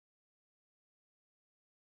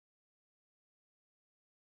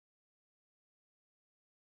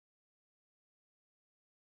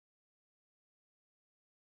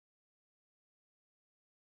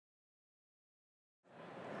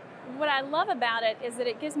what I love about it is that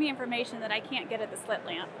it gives me information that I can't get at the slit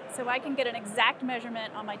lamp. So I can get an exact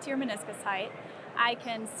measurement on my tear meniscus height. I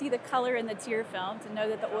can see the color in the tear film to know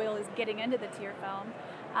that the oil is getting into the tear film.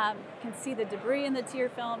 Can see the debris in the tear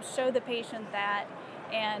film, show the patient that,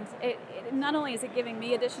 and it not only is it giving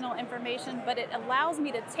me additional information, but it allows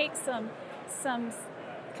me to take some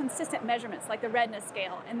consistent measurements like the redness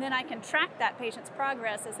scale, and then I can track that patient's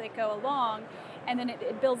progress as they go along, and then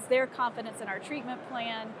it builds their confidence in our treatment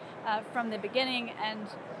plan from the beginning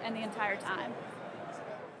and the entire time.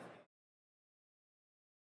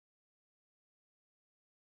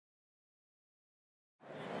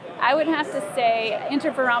 I would have to say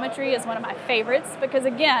interferometry is one of my favorites because,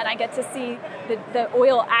 again, I get to see the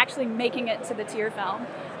oil actually making it to the tear film.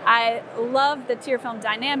 I love the tear film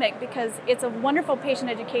dynamic because it's a wonderful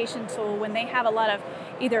patient education tool when they have a lot of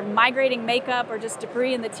either migrating makeup or just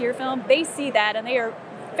debris in the tear film. They see that and they are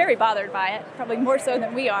very bothered by it, probably more so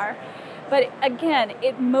than we are. But again,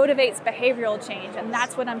 it motivates behavioral change, and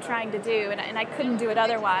that's what I'm trying to do, and I couldn't do it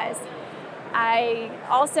otherwise. I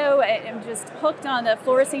also am just hooked on the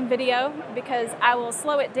fluorescein video because I will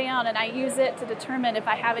slow it down and I use it to determine if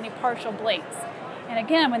I have any partial blinks. And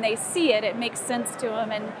again, when they see it, it makes sense to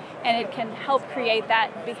them and it can help create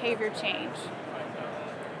that behavior change.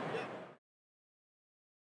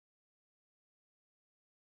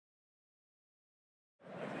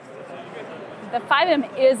 The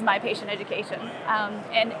 5M is my patient education,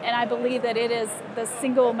 and I believe that it is the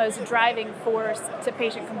single most driving force to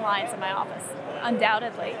patient compliance in my office,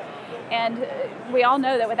 undoubtedly. And we all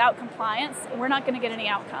know that without compliance, we're not going to get any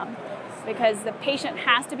outcome because the patient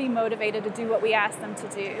has to be motivated to do what we ask them to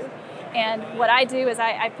do. And what I do is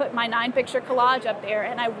I put my 9-picture collage up there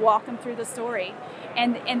and I walk them through the story.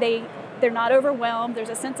 And they're not overwhelmed. There's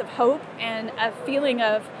a sense of hope and a feeling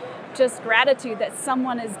of just gratitude that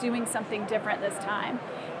someone is doing something different this time.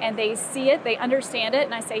 And they see it, they understand it,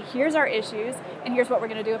 and I say, here's our issues, and here's what we're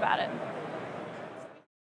going to do about it.